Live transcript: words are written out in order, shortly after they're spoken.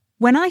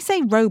When I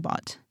say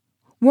robot,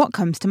 what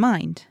comes to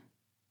mind?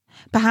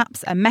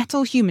 Perhaps a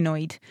metal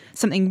humanoid,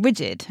 something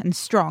rigid and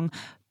strong,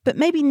 but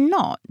maybe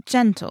not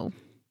gentle.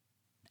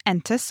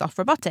 Enter soft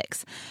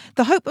robotics.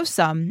 The hope of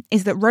some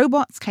is that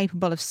robots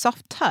capable of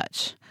soft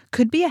touch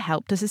could be a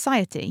help to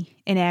society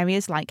in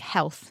areas like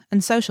health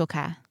and social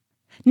care.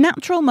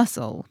 Natural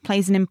muscle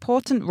plays an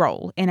important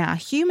role in our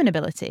human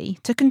ability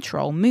to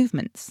control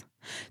movements.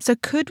 So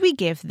could we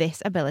give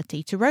this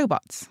ability to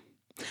robots?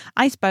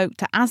 I spoke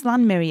to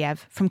Aslan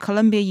Miriyev from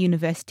Colombia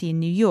University in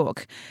New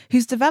York,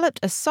 who's developed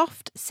a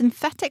soft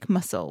synthetic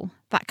muscle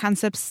that can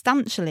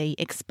substantially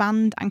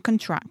expand and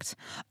contract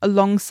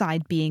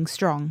alongside being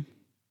strong.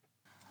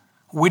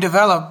 We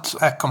developed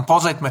a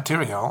composite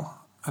material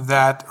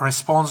that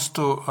responds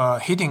to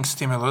heating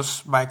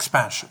stimulus by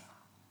expansion.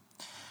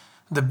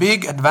 The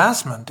big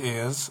advancement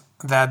is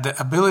that the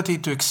ability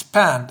to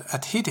expand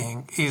at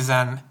heating is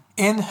an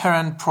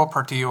inherent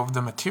property of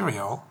the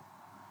material,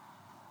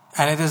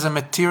 and it is a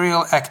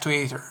material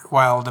actuator,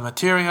 while the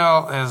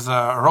material is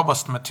a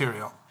robust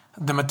material.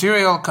 The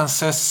material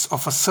consists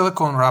of a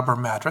silicone rubber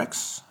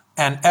matrix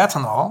and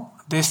ethanol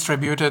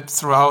distributed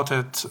throughout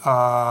it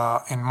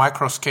in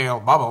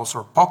microscale bubbles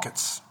or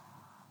pockets.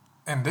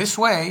 In this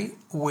way,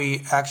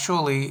 we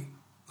actually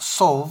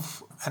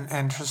solve an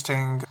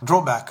interesting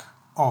drawback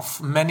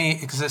of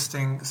many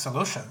existing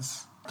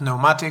solutions.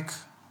 Pneumatic,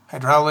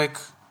 hydraulic.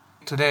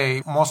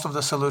 Today, most of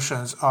the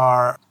solutions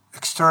are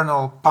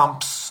external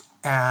pumps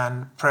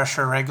and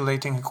pressure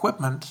regulating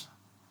equipment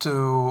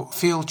to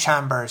fill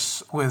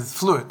chambers with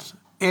fluid,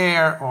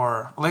 air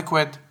or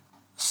liquid.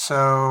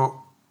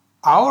 So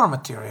our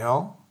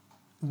material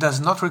does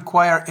not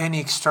require any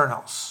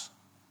externals.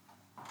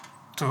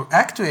 To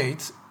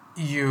actuate,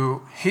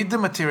 you heat the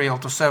material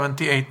to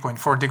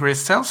 78.4 degrees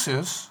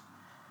Celsius,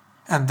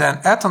 and then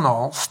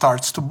ethanol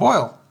starts to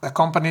boil,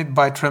 accompanied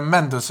by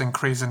tremendous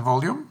increase in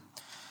volume.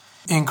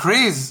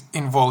 Increase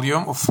in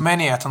volume of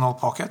many ethanol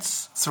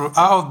pockets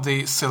throughout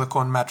the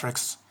silicone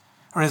matrix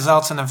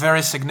results in a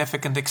very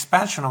significant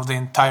expansion of the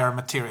entire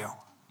material.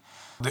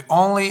 The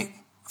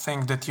only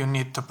thing that you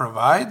need to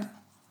provide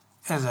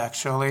is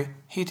actually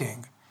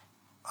heating.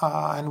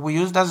 And we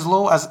used as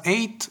low as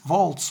 8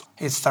 volts.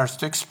 It starts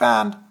to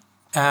expand,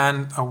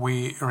 and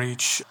we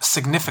reach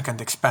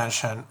significant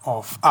expansion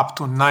of up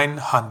to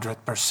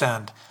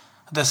 900%.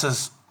 This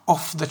is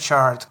off the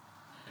chart.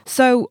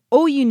 So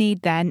all you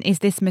need then is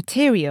this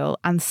material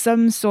and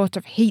some sort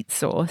of heat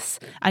source,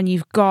 and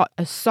you've got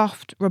a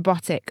soft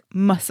robotic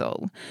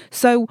muscle.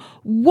 So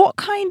what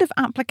kind of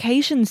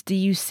applications do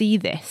you see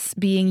this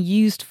being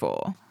used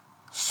for?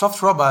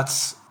 Soft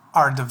robots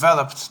are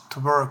developed to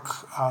work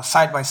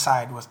side by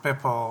side with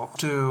people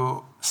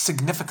to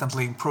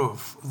significantly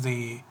improve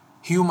the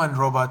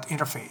human-robot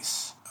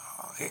interface.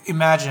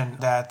 Imagine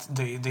that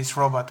this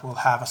robot will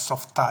have a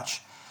soft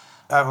touch.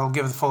 I will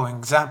give the following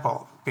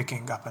example,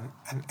 picking up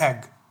an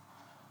egg.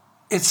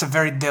 It's a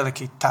very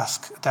delicate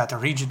task that a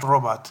rigid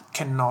robot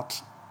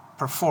cannot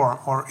perform,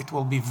 or it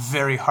will be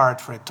very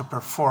hard for it to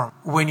perform.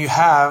 When you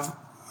have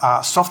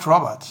a soft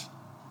robot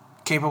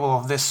capable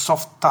of this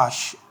soft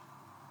touch,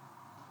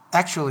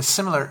 actually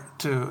similar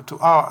to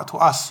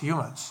us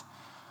humans,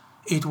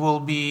 it will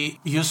be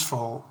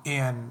useful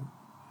in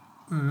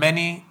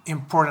many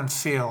important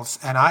fields,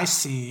 and I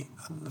see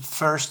the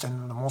first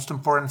and the most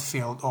important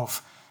field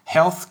of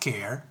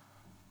healthcare,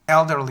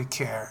 elderly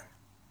care,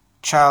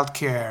 child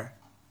care,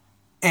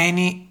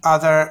 any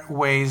other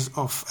ways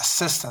of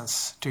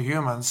assistance to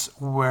humans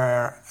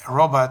where a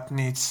robot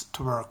needs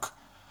to work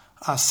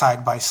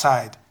side by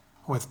side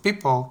with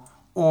people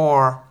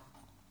or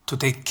to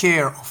take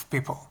care of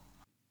people.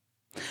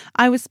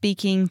 I was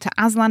speaking to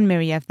Aslan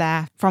Miriyev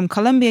there from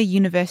Columbia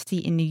University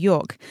in New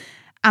York,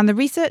 and the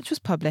research was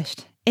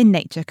published in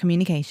Nature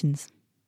Communications.